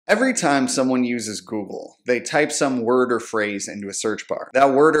Every time someone uses Google, they type some word or phrase into a search bar.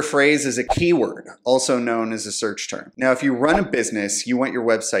 That word or phrase is a keyword, also known as a search term. Now, if you run a business, you want your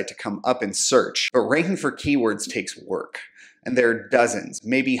website to come up in search, but ranking for keywords takes work. And there are dozens,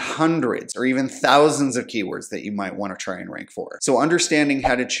 maybe hundreds, or even thousands of keywords that you might want to try and rank for. So understanding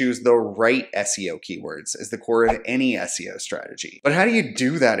how to choose the right SEO keywords is the core of any SEO strategy. But how do you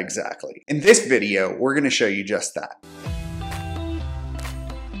do that exactly? In this video, we're going to show you just that.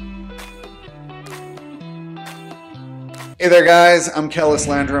 Hey there guys, I'm Kellis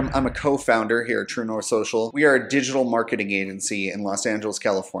Landrum. I'm a co-founder here at True North Social. We are a digital marketing agency in Los Angeles,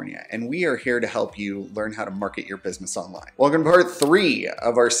 California, and we are here to help you learn how to market your business online. Welcome to part 3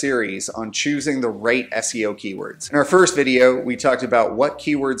 of our series on choosing the right SEO keywords. In our first video, we talked about what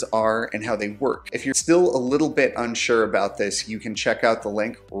keywords are and how they work. If you're still a little bit unsure about this, you can check out the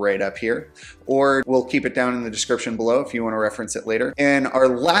link right up here, or we'll keep it down in the description below if you want to reference it later. In our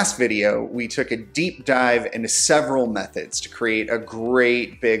last video, we took a deep dive into several methods to create a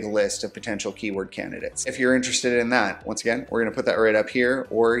great big list of potential keyword candidates. If you're interested in that, once again, we're gonna put that right up here,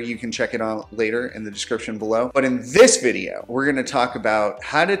 or you can check it out later in the description below. But in this video, we're gonna talk about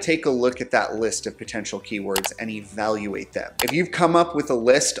how to take a look at that list of potential keywords and evaluate them. If you've come up with a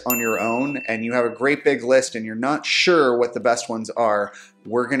list on your own and you have a great big list and you're not sure what the best ones are,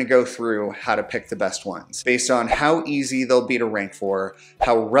 we're going to go through how to pick the best ones based on how easy they'll be to rank for,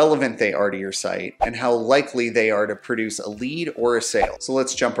 how relevant they are to your site, and how likely they are to produce a lead or a sale. So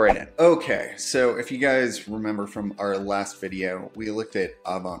let's jump right in. Okay, so if you guys remember from our last video, we looked at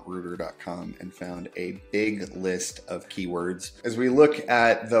avantrouter.com and found a big list of keywords. As we look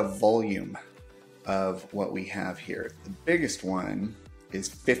at the volume of what we have here, the biggest one is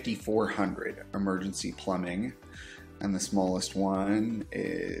 5,400 emergency plumbing. And the smallest one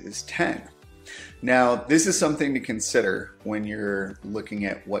is 10. Now, this is something to consider when you're looking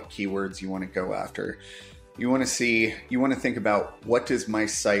at what keywords you want to go after. You want to think about, what does my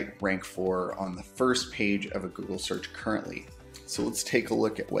site rank for on the first page of a Google search currently? So let's take a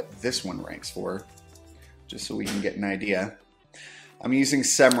look at what this one ranks for, just so we can get an idea. I'm using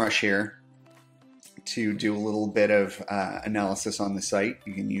SEMrush here to do a little bit of analysis on the site.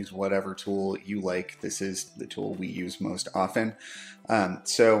 You can use whatever tool you like. This is the tool we use most often.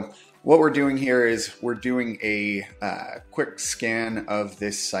 So what we're doing here is we're doing a quick scan of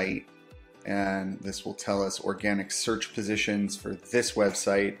this site, and this will tell us organic search positions for this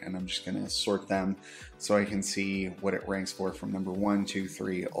website, and I'm just going to sort them so I can see what it ranks for from number 1, 2,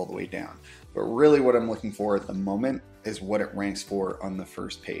 3 all the way down. But really what I'm looking for at the moment is what it ranks for on the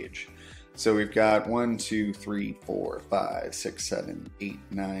first page. So we've got 1, 2, 3, 4, 5, 6, 7, 8,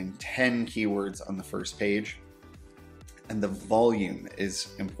 9, 10 keywords on the first page. And the volume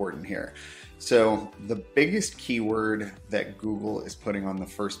is important here. So the biggest keyword that Google is putting on the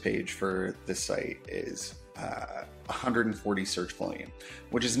first page for this site is 140 search volume,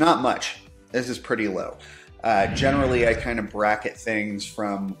 which is not much. This is pretty low. Generally, I kind of bracket things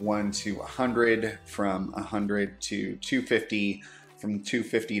from 1 to 100, from 100 to 250, from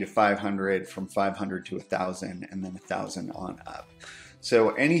 250 to 500, from 500 to 1,000, and then 1,000 on up.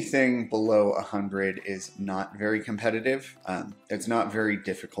 So anything below 100 is not very competitive. It's not very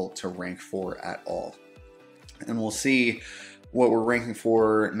difficult to rank for at all. And we'll see what we're ranking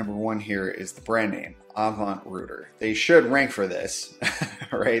for. Number 1 here is the brand name, AvantRouter. They should rank for this,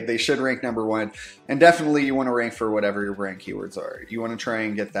 right? They should rank number 1. And definitely you want to rank for whatever your brand keywords are. You want to try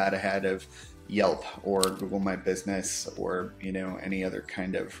and get that ahead of Yelp or Google My Business, or any other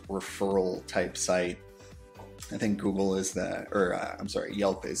kind of referral type site. I think Google is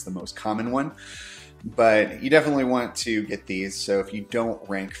Yelp is the most common one, but you definitely want to get these. So if you don't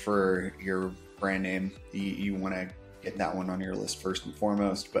rank for your brand name, you want to get that one on your list first and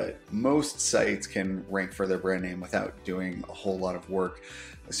foremost. But most sites can rank for their brand name without doing a whole lot of work,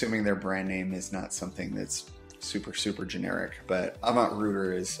 assuming their brand name is not something that's super generic. But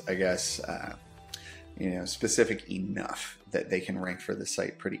AvantRouter is, I guess, specific enough that they can rank for the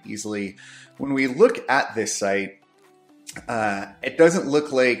site pretty easily. When we look at this site, it doesn't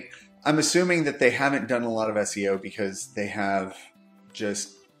look like, I'm assuming that they haven't done a lot of SEO because they have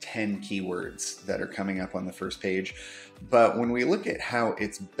just 10 keywords that are coming up on the first page. But when we look at how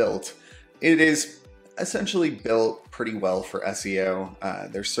it's built, it is essentially built pretty well for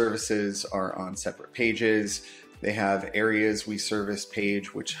SEO. Their services are on separate pages. They have areas we service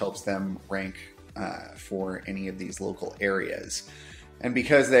page, which helps them rank for any of these local areas. And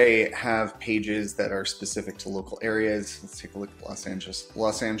because they have pages that are specific to local areas, let's take a look at Los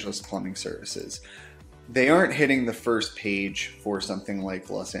Angeles Plumbing Services. They aren't hitting the first page for something like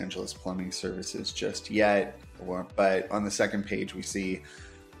Los Angeles Plumbing Services just yet, but on the second page we see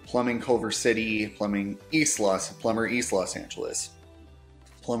Plumbing Culver City, Plumber East Los Angeles,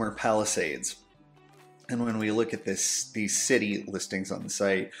 Plumber Palisades. And when we look at these city listings on the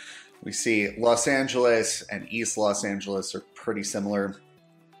site, we see Los Angeles and East Los Angeles are pretty similar.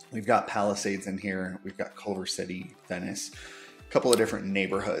 We've got Palisades in here. We've got Culver City, Venice, a couple of different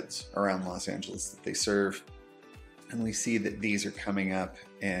neighborhoods around Los Angeles that they serve. And we see that these are coming up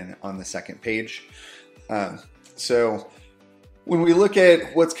on the second page. So when we look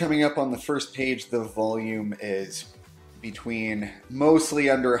at what's coming up on the first page, the volume is between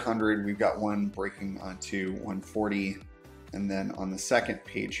mostly under 100. We've got one breaking onto 140. And then on the second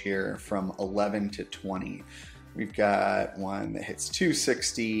page here, from 11 to 20, we've got one that hits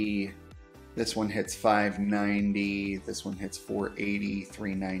 260. This one hits 590. This one hits 480,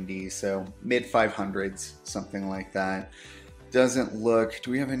 390. So mid 500s, something like that. Doesn't look,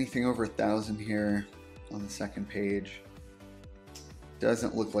 do we have anything over 1,000 here on the second page?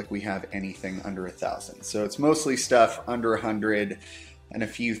 Doesn't look like we have anything under 1,000. So it's mostly stuff under 100 and a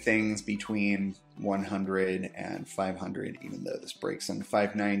few things between 100 and 500, even though this breaks into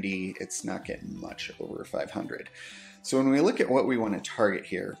 590, it's not getting much over 500. So when we look at what we want to target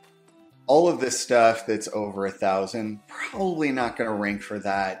here, all of this stuff that's over 1,000, probably not going to rank for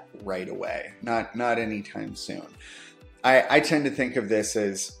that right away. Not anytime soon. I tend to think of this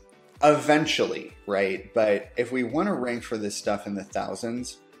as eventually, right? But if we want to rank for this stuff in the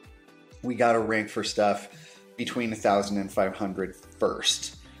thousands, we got to rank for stuff between 1,000 and 500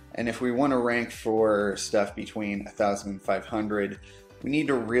 first. And if we want to rank for stuff between 1,000 and 500, we need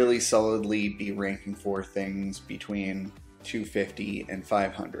to really solidly be ranking for things between 250 and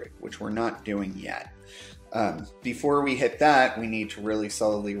 500, which we're not doing yet. Before we hit that, we need to really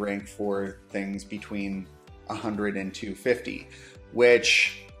solidly rank for things between 100 and 250,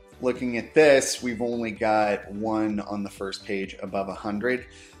 which, looking at this, we've only got one on the first page above 100.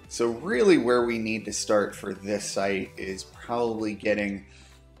 So really where we need to start for this site is probably getting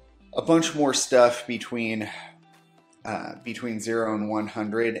a bunch more stuff between 0 and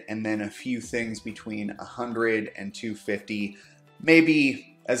 100, and then a few things between 100 and 250.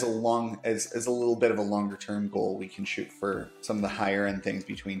 Maybe as a little bit of a longer term goal, we can shoot for some of the higher end things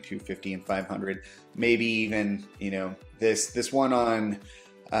between 250 and 500. Maybe even, you know, this one on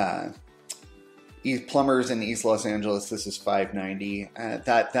Plumbers in East Los Angeles, this is 590.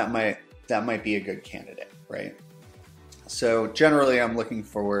 That might be a good candidate, right? So generally I'm looking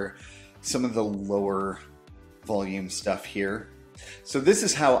for some of the lower volume stuff here. So this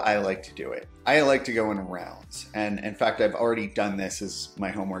is how I like to do it. I like to go in rounds. And in fact, I've already done this as my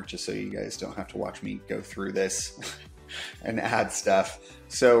homework, just so you guys don't have to watch me go through this and add stuff.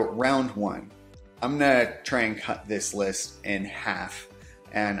 So round one, I'm gonna try and cut this list in half.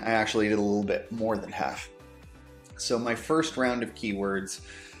 And I actually did a little bit more than half. So my first round of keywords,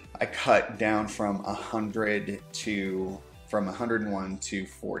 I cut down from 101 to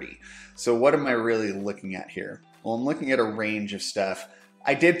 40. So what am I really looking at here? Well, I'm looking at a range of stuff.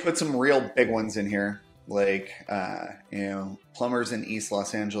 I did put some real big ones in here, like Plumbers in East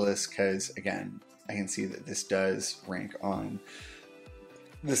Los Angeles, because again, I can see that this does rank on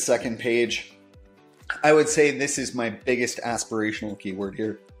the second page. I would say this is my biggest aspirational keyword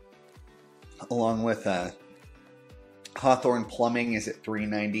here, along with Hawthorne Plumbing is at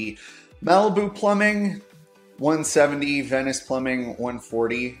 390, Malibu Plumbing 170, Venice Plumbing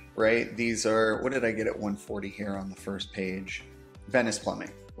 140, right? These are, what did I get at 140 here on the first page? Venice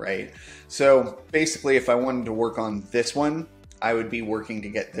Plumbing, right? So basically, if I wanted to work on this one, I would be working to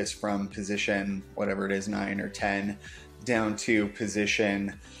get this from position, whatever it is, 9 or 10, down to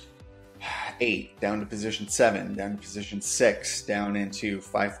position 8, down to position 7, down to position 6, down into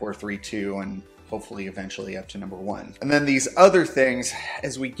 5, 4, 3, 2, and hopefully eventually up to number 1. And then these other things,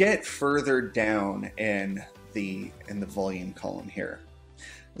 as we get further down in the volume column here,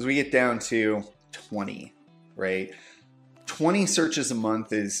 as we get down to 20, right? 20 searches a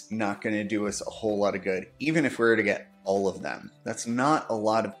month is not going to do us a whole lot of good, even if we were to get all of them. That's not a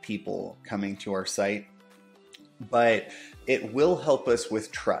lot of people coming to our site, but it will help us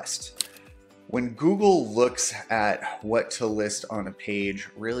with trust. When Google looks at what to list on a page,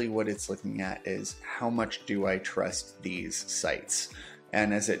 really what it's looking at is how much do I trust these sites?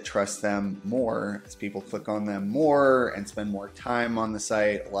 And as it trusts them more, as people click on them more and spend more time on the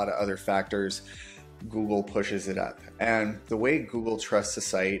site, a lot of other factors, Google pushes it up. And the way Google trusts a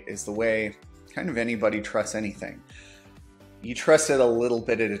site is the way kind of anybody trusts anything. You trust it a little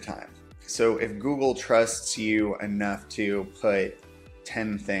bit at a time. So if Google trusts you enough to put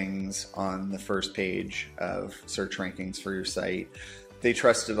 10 things on the first page of search rankings for your site, they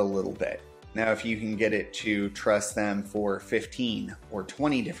trust it a little bit. Now, if you can get it to trust them for 15 or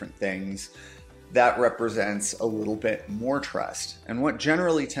 20 different things, that represents a little bit more trust. And what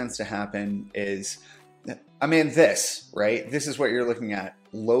generally tends to happen is, I mean, right? This is what you're looking at.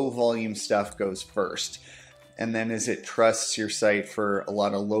 Low volume stuff goes first. And then as it trusts your site for a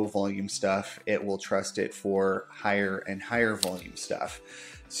lot of low volume stuff, it will trust it for higher and higher volume stuff.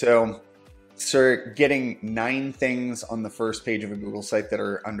 So getting 9 things on the first page of a Google site that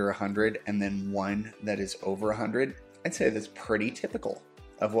are under 100 and then 1 that is over 100, I'd say that's pretty typical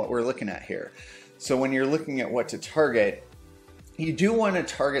of what we're looking at here. So when you're looking at what to target, you do want to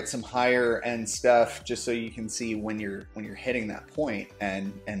target some higher end stuff just so you can see when you're hitting that point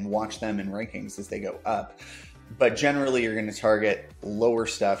and watch them in rankings as they go up. But generally you're going to target lower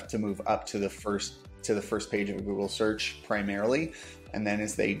stuff to move up to the first page of a Google search primarily. And then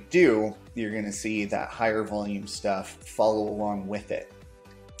as they do, you're going to see that higher volume stuff follow along with it.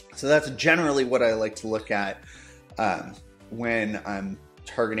 So that's generally what I like to look at when I'm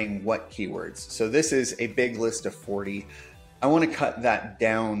targeting what keywords. So this is a big list of 40. I want to cut that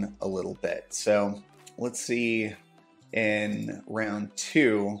down a little bit. So let's see, in round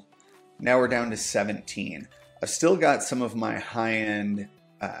 2, now we're down to 17. I've still got some of my high-end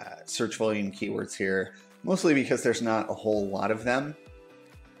search volume keywords here, mostly because there's not a whole lot of them.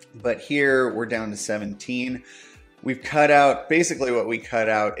 But here we're down to 17. We've cut out, basically what we cut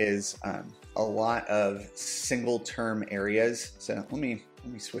out is a lot of single term areas. So let me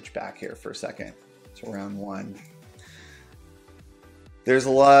switch back here for a second to round 1. There's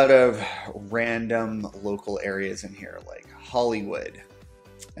a lot of random local areas in here, like Hollywood.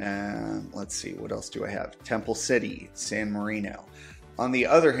 Let's see, what else do I have? Temple City, San Marino. On the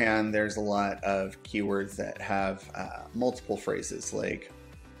other hand, there's a lot of keywords that have multiple phrases, like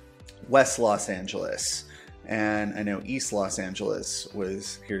West Los Angeles. And I know East Los Angeles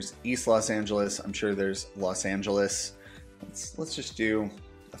here's East Los Angeles. I'm sure there's Los Angeles. Let's just do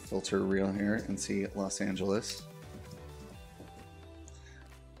a filter reel here and see Los Angeles.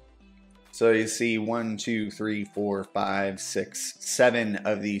 So you see 1, 2, 3, 4, 5, 6, 7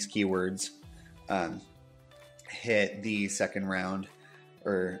 of these keywords hit the second round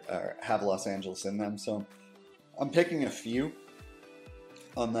or have Los Angeles in them. So I'm picking a few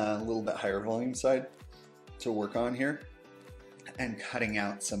on the little bit higher volume side to work on here and cutting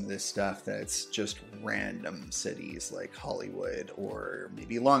out some of this stuff that's just random cities like Hollywood or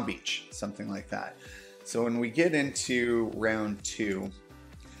maybe Long Beach, something like that. So when we get into round 2,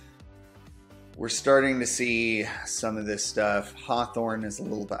 we're starting to see some of this stuff. Hawthorne is a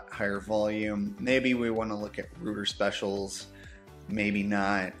little bit higher volume. Maybe we want to look at Rooter specials, maybe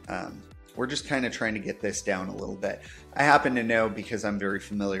not. We're just kind of trying to get this down a little bit. I happen to know, because I'm very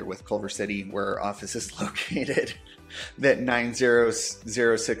familiar with Culver City, where our office is located, that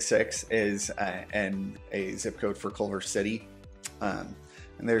 90066 is and a zip code for Culver City. And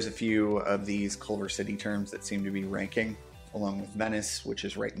there's a few of these Culver City terms that seem to be ranking, along with Venice, which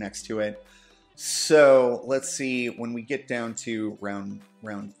is right next to it. So let's see, when we get down to round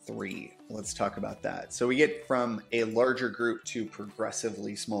 3, let's talk about that. So we get from a larger group to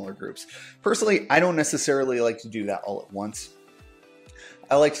progressively smaller groups. Personally, I don't necessarily like to do that all at once.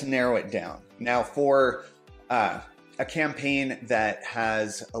 I like to narrow it down. Now for a campaign that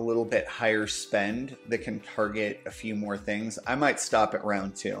has a little bit higher spend that can target a few more things, I might stop at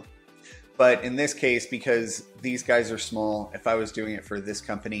round 2. But in this case, because these guys are small, if I was doing it for this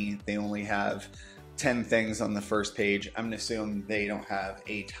company, they only have 10 things on the first page. I'm going to assume they don't have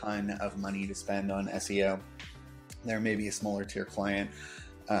a ton of money to spend on SEO. There may be a smaller tier client.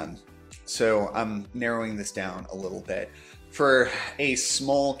 So I'm narrowing this down a little bit. For a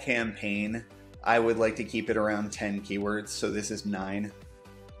small campaign, I would like to keep it around 10 keywords. So this is 9.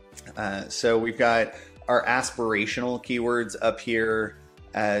 So we've got our aspirational keywords up here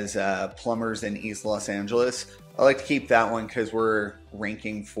as plumbers in East Los Angeles. I like to keep that one because we're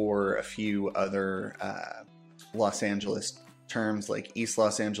ranking for a few other Los Angeles terms, like East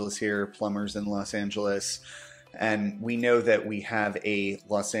Los Angeles here, plumbers in Los Angeles. And we know that we have a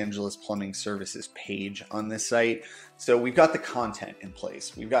Los Angeles plumbing services page on this site. So we've got the content in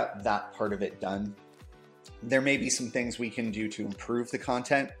place. We've got that part of it done. There may be some things we can do to improve the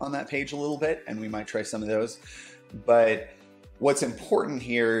content on that page a little bit, and we might try some of those. But what's important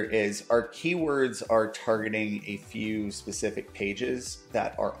here is our keywords are targeting a few specific pages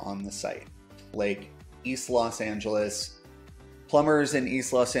that are on the site, like East Los Angeles, plumbers in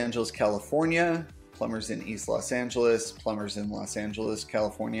East Los Angeles, California, plumbers in East Los Angeles, plumbers in Los Angeles,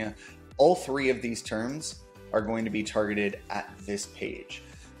 California. All 3 of these terms are going to be targeted at this page.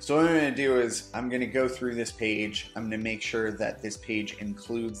 So what I'm going to do is I'm going to go through this page. I'm going to make sure that this page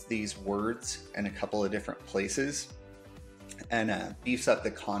includes these words in a couple of different places and beefs up the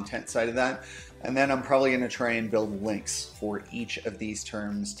content side of that. And then I'm probably going to try and build links for each of these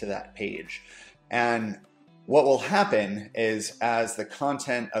terms to that page. And what will happen is as the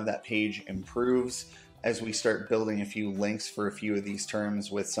content of that page improves, as we start building a few links for a few of these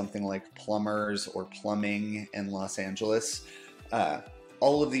terms with something like plumbers or plumbing in Los Angeles,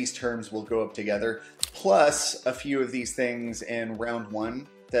 all of these terms will go up together, plus a few of these things in round one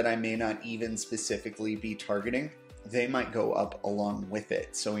that I may not even specifically be targeting. They might go up along with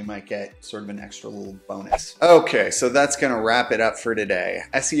it. So we might get sort of an extra little bonus. Okay, so that's gonna wrap it up for today.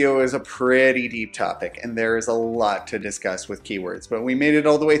 SEO is a pretty deep topic and there is a lot to discuss with keywords, but we made it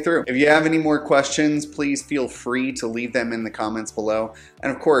all the way through. If you have any more questions, please feel free to leave them in the comments below.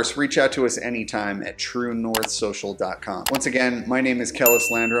 And of course, reach out to us anytime at truenorthsocial.com. Once again, my name is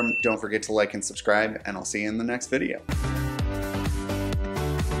Kellis Landrum. Don't forget to like and subscribe, and I'll see you in the next video.